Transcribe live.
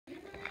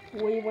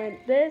we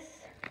went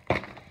this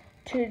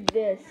to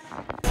this.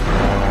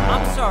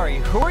 I'm sorry,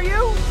 who are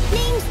you?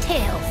 Name's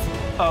Tails.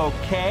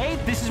 Okay,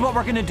 this is what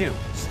we're gonna do.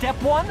 Step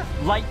 1,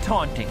 light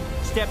taunting.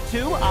 Step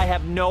 2, I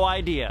have no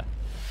idea.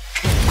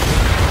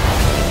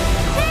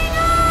 Hang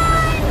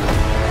on!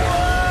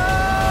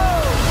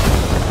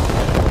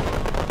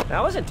 Whoa!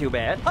 That wasn't too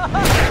bad.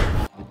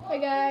 Hey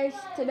guys,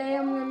 today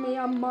I'm going to be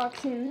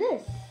unboxing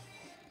this.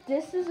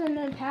 This is a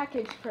new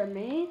package for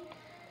me.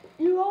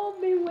 You've all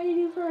been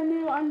waiting for a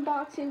new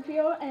unboxing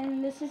video,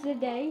 and this is the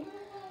day.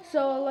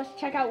 So let's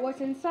check out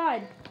what's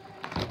inside.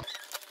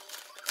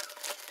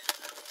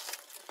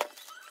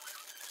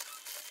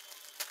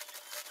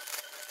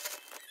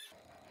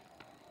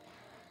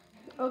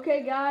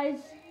 Okay guys,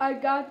 I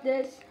got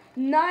this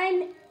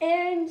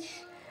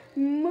 9-inch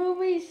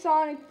movie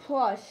Sonic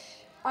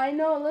Plush. I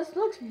know, this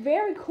looks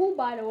very cool,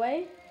 by the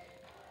way.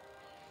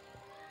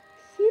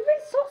 It's even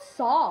so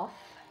soft.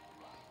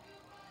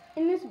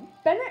 And it's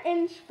better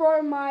inch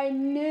for my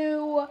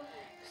new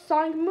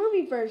Sonic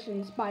movie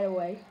versions, by the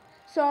way.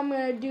 So I'm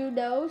going to do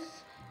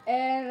those,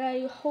 and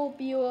I hope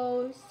you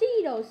will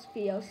see those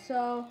videos.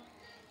 So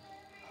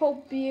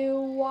hope you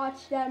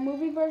watch that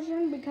movie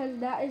version, because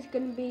that is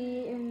going to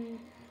be in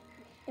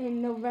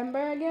November,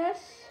 I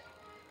guess.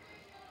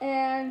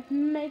 And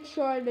make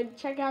sure to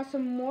check out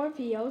some more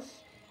videos.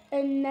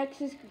 And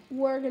next is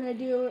we're gonna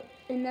do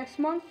in next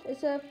month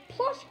is a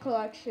plush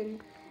collection,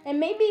 and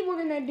maybe we're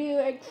gonna do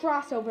a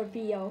crossover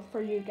video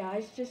for you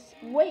guys. Just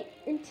wait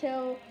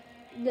until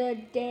the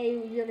day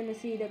you're gonna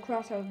see the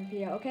crossover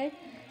video, okay?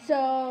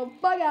 So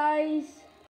bye guys.